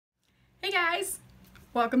guys,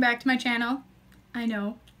 welcome back to my channel. I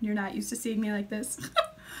know you're not used to seeing me like this.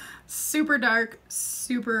 Super dark,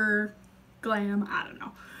 super glam, I don't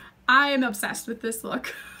know. I am obsessed with this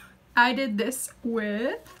look. I did this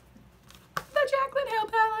with the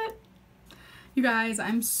JaclynHill palette. You guys,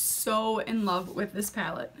 I'm so in love with this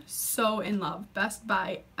palette. So in love. Best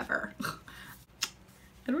buy ever.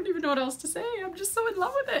 I don't even know what else to say. I'm just so in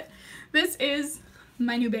love with it. This is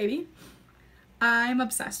my new baby. I'm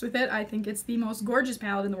obsessed with it. I think it's the most gorgeous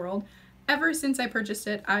palette in the world. Ever since I purchased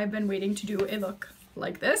it, I've been waiting to do a look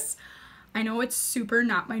like this. I know it's super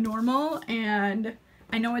not my normal, and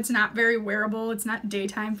I know it's not very wearable. It's not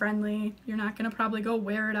daytime friendly. You're not gonna probably go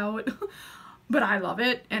wear it out, but I love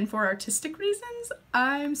it. And for artistic reasons,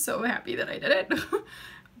 I'm so happy that I did it.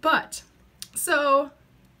 But, so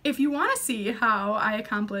if you wanna see how I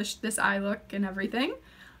accomplished this eye look and everything,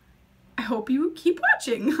 I hope you keep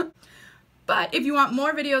watching. But if you want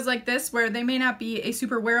more videos like this where they may not be a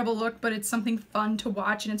super wearable look, but it's something fun to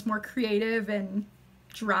watch and it's more creative and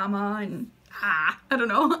drama and I don't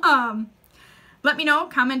know, let me know,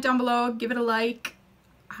 comment down below, give it a like.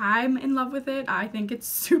 I'm in love with it. I think it's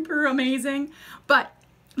super amazing, but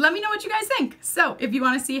let me know what you guys think. So if you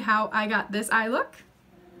want to see how I got this eye look,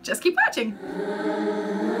 just keep watching.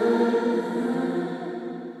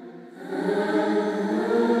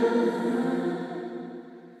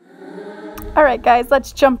 Alright guys,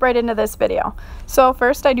 let's jump right into this video. So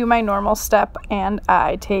first I do my normal step and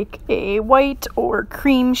I take a white or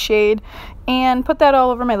cream shade and put that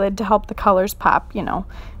all over my lid to help the colors pop, you know.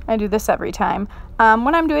 I do this every time.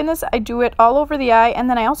 When I'm doing this, I do it all over the eye, and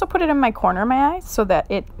then I also put it in my corner of my eye so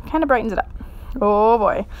that it kind of brightens it up. Oh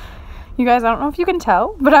boy. You guys, I don't know if you can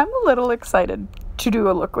tell, but I'm a little excited to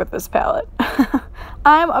do a look with this palette.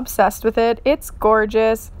 I'm obsessed with it. It's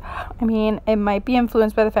gorgeous. I mean, it might be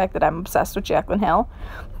influenced by the fact that I'm obsessed with JaclynHill.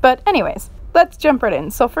 But anyways, let's jump right in.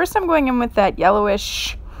 So first I'm going in with that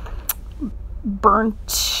yellowish,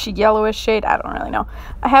 burnt yellowish shade. I don't really know.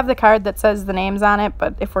 I have the card that says the names on it,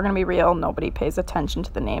 but if we're going to be real, nobody pays attention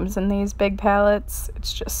to the names in these big palettes.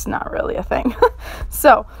 It's just not really a thing.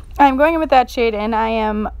 So I'm going in with that shade and I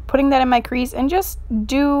am putting that in my crease, and just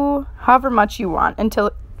do however much you want until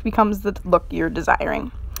it becomes the look you're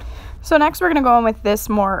desiring. So next we're going to go in with this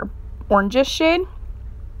more orangish shade,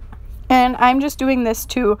 and I'm just doing this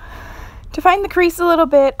to define the crease a little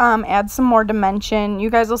bit, add some more dimension. You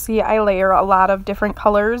guys will see I layer a lot of different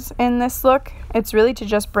colors in this look. It's really to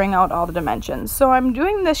just bring out all the dimensions. So I'm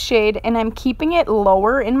doing this shade and I'm keeping it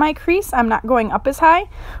lower in my crease. I'm not going up as high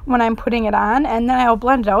when I'm putting it on, and then I'll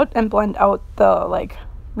blend it out and blend out the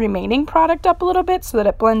remaining product up a little bit so that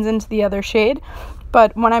it blends into the other shade.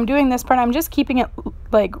 But when I'm doing this part, I'm just keeping it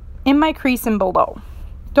in my crease and below.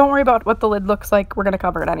 Don't worry about what the lid looks like. We're going to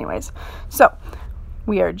cover it anyways. So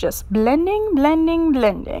we are just blending, blending,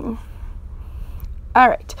 blending. All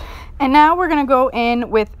right. And now we're going to go in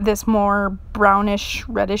with this more brownish,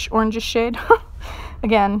 reddish, orangish shade.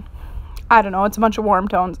 Again, I don't know. It's a bunch of warm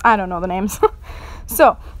tones. I don't know the names.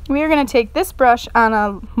 So we are going to take this brush on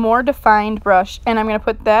a more defined brush, and I'm going to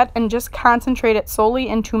put that and just concentrate it solely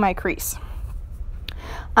into my crease.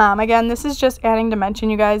 Again, this is just adding dimension,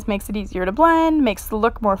 you guys. Makes it easier to blend, makes the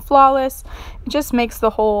look more flawless. It just makes the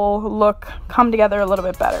whole look come together a little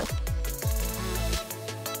bit better.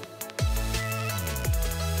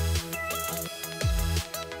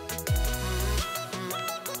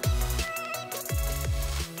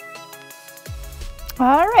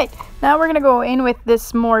 Alright, now we're going to go in with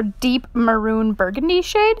this more deep maroon burgundy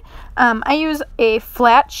shade. I use a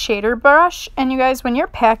flat shader brush, and you guys, when you're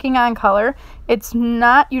packing on color, it's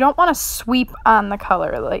not, you don't want to sweep on the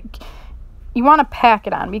color. You want to pack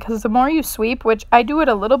it on, because the more you sweep, which I do it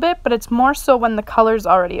a little bit, but it's more so when the color's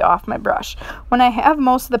already off my brush. When I have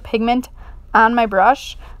most of the pigment on my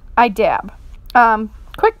brush, I dab.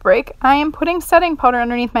 Quick break, I am putting setting powder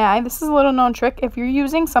underneath my eye. This is a little known trick. If you're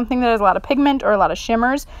using something that has a lot of pigment or a lot of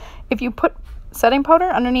shimmers, if you put setting powder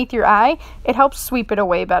underneath your eye, it helps sweep it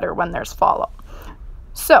away better when there's fallout.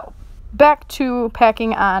 So back to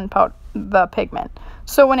packing on the pigment.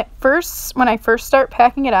 So when I first start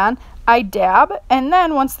packing it on, I dab, and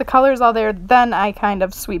then once the color is all there, then I kind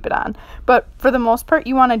of sweep it on. But for the most part,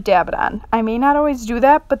 you want to dab it on. I may not always do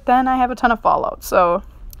that, but then I have a ton of fallout. So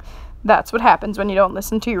that's what happens when you don't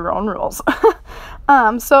listen to your own rules.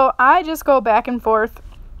 So I just go back and forth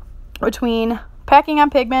between packing on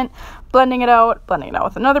pigment, blending it out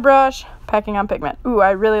with another brush, packing on pigment. Ooh,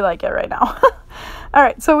 I really like it right now. All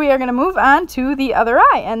right, so we are going to move on to the other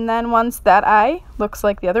eye, and then once that eye looks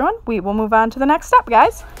like the other one, we will move on to the next step,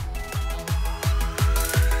 guys.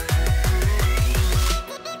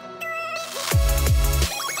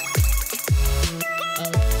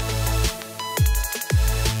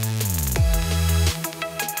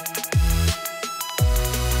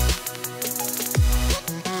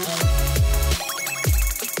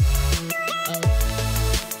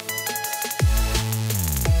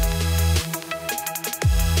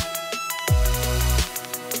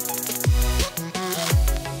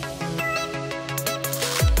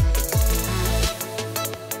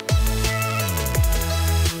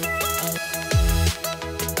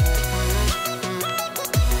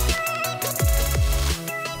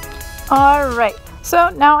 Alright, so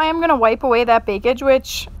now I am going to wipe away that bakage,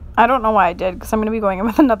 which I don't know why I did because I'm going to be going in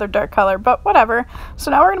with another dark color, but whatever.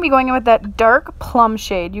 So now we're going to be going in with that dark plum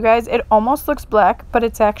shade. You guys, it almost looks black, but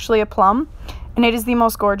it's actually a plum, and it is the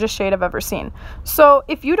most gorgeous shade I've ever seen. So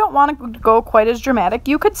if you don't want to go quite as dramatic,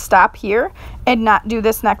 you could stop here and not do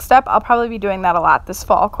this next step. I'll probably be doing that a lot this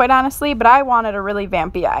fall, quite honestly, but I wanted a really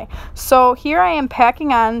vampy eye. So here I am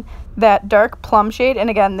packing on that dark plum shade, and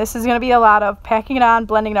again, this is going to be a lot of packing it on,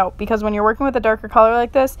 blending it out, because when you're working with a darker color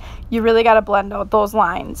like this, you really got to blend out those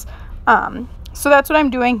lines. So that's what I'm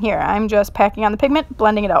doing here. I'm just packing on the pigment,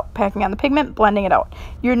 blending it out, packing on the pigment, blending it out.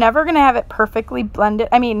 You're never going to have it perfectly blended.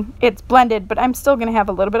 I mean, it's blended, but I'm still going to have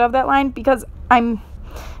a little bit of that line because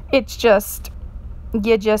it's just,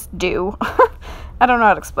 you just do. I don't know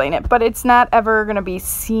how to explain it, but it's not ever going to be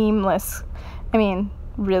seamless. I mean,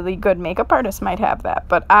 really good makeup artists might have that,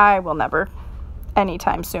 but I will never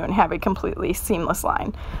anytime soon have a completely seamless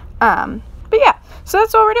line. But yeah, so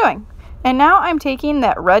that's what we're doing. And now I'm taking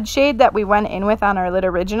that red shade that we went in with on our lid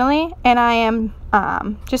originally, and I am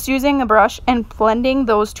just using the brush and blending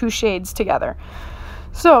those two shades together.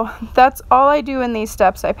 So that's all I do in these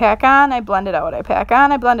steps. I pack on, I blend it out. I pack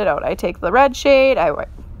on, I blend it out. I take the red shade, I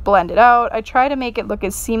blend it out. I try to make it look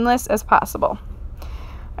as seamless as possible.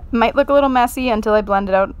 It might look a little messy until I blend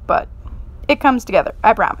it out, but it comes together,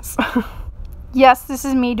 I promise. Yes, this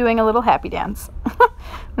is me doing a little happy dance.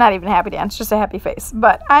 Not even a happy dance, just a happy face.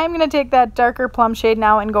 But I'm going to take that darker plum shade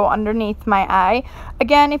now and go underneath my eye.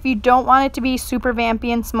 Again, if you don't want it to be super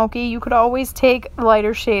vampy and smoky, you could always take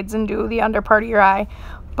lighter shades and do the under part of your eye.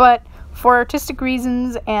 But for artistic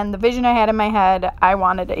reasons and the vision I had in my head, I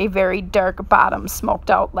wanted a very dark bottom smoked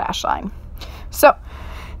out lash line. So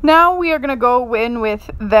now we are going to go in with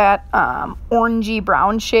that orangey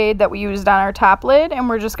brown shade that we used on our top lid, and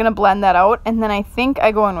we're just going to blend that out. And then I think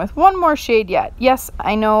I go in with one more shade yet. Yes,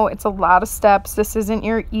 I know it's a lot of steps. This isn't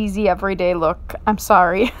your easy everyday look. I'm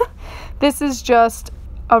sorry. This is just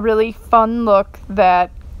a really fun look that,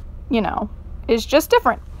 you know, is just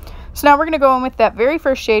different. So now we're going to go in with that very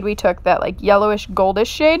first shade we took, that like yellowish goldish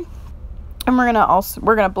shade, and we're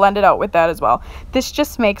going to blend it out with that as well. This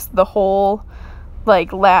just makes the whole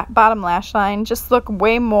like bottom lash line just look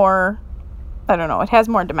way more, I don't know, it has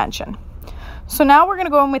more dimension. So now we're going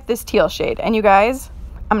to go in with this teal shade, and you guys,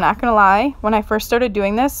 I'm not going to lie, when I first started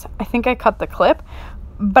doing this, I think I cut the clip,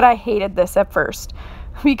 but I hated this at first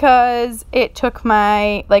because it took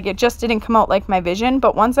my, like, it just didn't come out like my vision.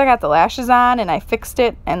 But once I got the lashes on and I fixed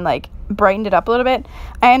it and like brightened it up a little bit,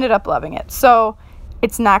 I ended up loving it. So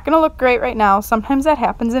it's not going to look great right now. Sometimes that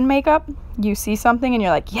happens in makeup. You see something and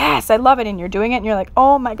you're like, yes, I love it, and you're doing it and you're like,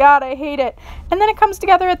 oh my god, I hate it, and then it comes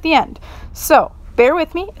together at the end. So bear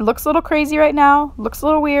with me. It looks a little crazy right now, looks a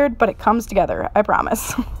little weird, but it comes together, I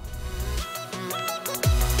promise.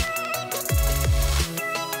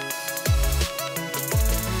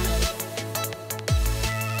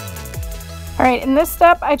 Alright, in this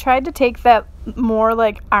step, I tried to take that more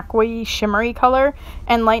like aqua-y shimmery color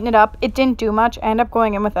and lighten it up. It didn't do much. I ended up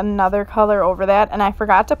going in with another color over that, and I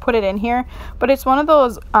forgot to put it in here, but it's one of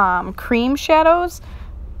those cream shadows,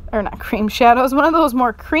 or not cream shadows, one of those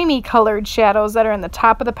more creamy colored shadows that are in the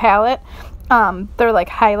top of the palette. They're like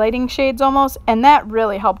highlighting shades almost, and that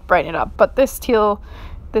really helped brighten it up. But this teal,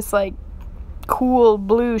 this like cool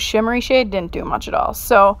blue shimmery shade didn't do much at all.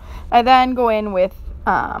 So I then go in with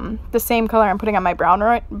the same color I'm putting on my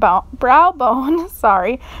brow bone,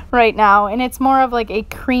 sorry, right now, and it's more of like a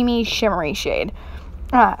creamy shimmery shade.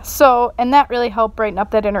 And that really helped brighten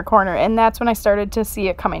up that inner corner, and that's when I started to see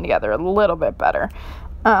it coming together a little bit better.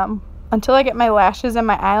 Until I get my lashes and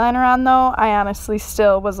my eyeliner on, though, I honestly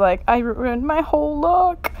still was like, I ruined my whole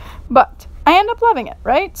look. But I end up loving it,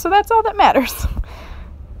 right? So that's all that matters.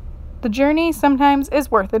 The journey sometimes is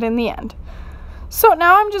worth it in the end. So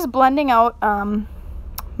now I'm just blending out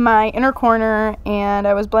my inner corner, and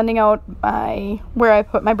I was blending out where I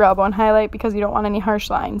put my brow bone highlight because you don't want any harsh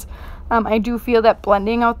lines. I do feel that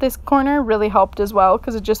blending out this corner really helped as well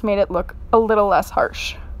because it just made it look a little less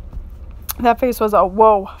harsh. That face was a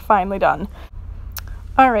whoa, finally done.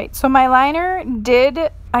 Alright, so my liner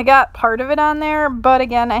I got part of it on there, but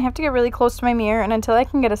again, I have to get really close to my mirror, and until I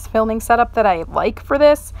can get a filming setup that I like for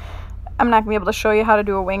this, I'm not going to be able to show you how to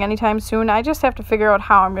do a wing anytime soon. I just have to figure out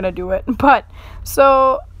how I'm going to do it. But,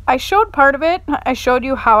 so, I showed part of it. I showed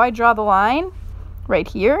you how I draw the line right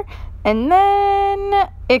here, and then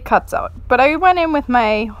it cuts out. But I went in with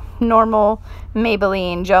my normal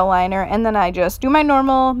Maybelline gel liner, and then I just do my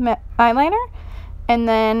normal eyeliner, and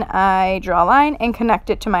then I draw a line and connect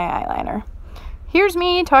it to my eyeliner. Here's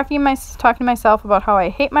me talking to myself about how I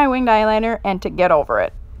hate my winged eyeliner and to get over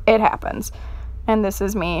it. It happens. And this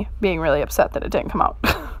is me being really upset that it didn't come out.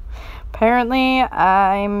 Apparently,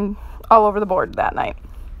 I'm all over the board that night.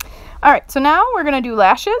 All right, so now we're going to do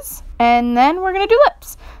lashes, and then we're going to do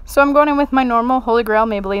lips. So I'm going in with my normal Holy Grail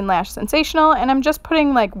Maybelline Lash Sensational, and I'm just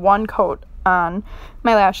putting like one coat on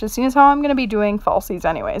my lashes, seeing as how I'm going to be doing falsies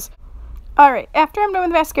anyways. All right, after I'm done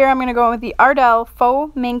with mascara, I'm going to go in with the Ardell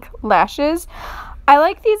Faux Mink Lashes. I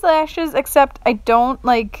like these lashes, except I don't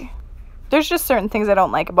like... There's just certain things I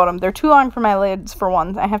don't like about them. They're too long for my lids, for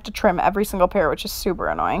one. I have to trim every single pair, which is super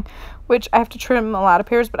annoying. Which I have to trim a lot of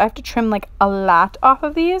pairs, but I have to trim like a lot off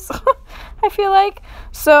of these, I feel like.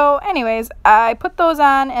 So anyways, I put those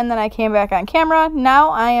on and then I came back on camera.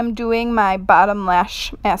 Now I am doing my bottom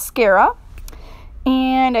lash mascara.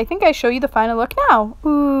 And I think I show you the final look now.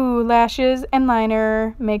 Ooh, lashes and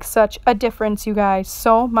liner make such a difference, you guys.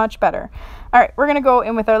 So much better. All right, we're going to go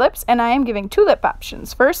in with our lips, and I am giving two lip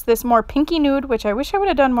options. First, this more pinky nude, which I wish I would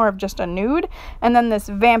have done more of just a nude, and then this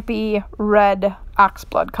Vampy red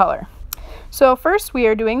oxblood color. So first, we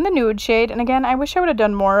are doing the nude shade, and again, I wish I would have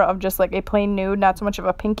done more of just like a plain nude, not so much of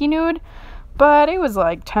a pinky nude, but it was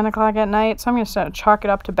like 10 o'clock at night, so I'm just going to chalk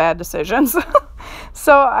it up to bad decisions.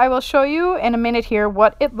 So I will show you in a minute here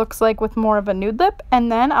what it looks like with more of a nude lip,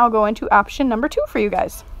 and then I'll go into option number 2 for you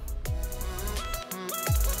guys.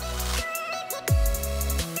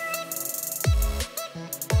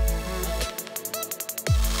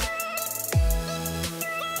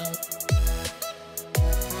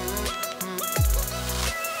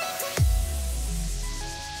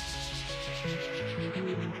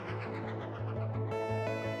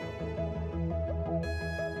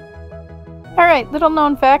 Alright, little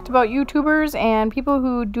known fact about YouTubers and people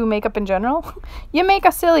who do makeup in general. You make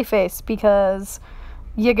a silly face because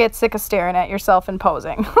you get sick of staring at yourself and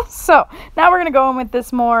posing. So, now we're going to go in with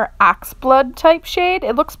this more oxblood type shade.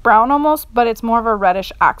 It looks brown almost, but it's more of a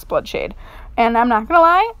reddish oxblood shade. And I'm not going to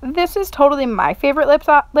lie, this is totally my favorite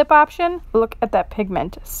lip option. Look at that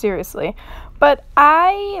pigment, seriously. But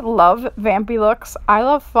I love Vampy looks. I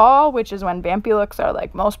love fall, which is when Vampy looks are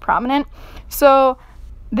like most prominent. So,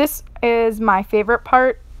 this is my favorite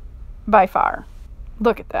part by far.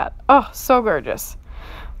 Look at that. Oh, so gorgeous.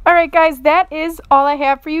 Alright guys, that is all I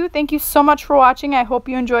have for you. Thank you so much for watching. I hope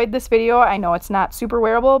you enjoyed this video. I know it's not super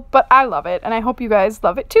wearable, but I love it, and I hope you guys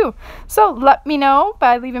love it too. So let me know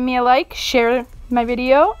by leaving me a like, share my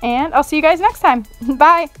video, and I'll see you guys next time.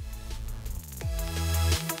 Bye!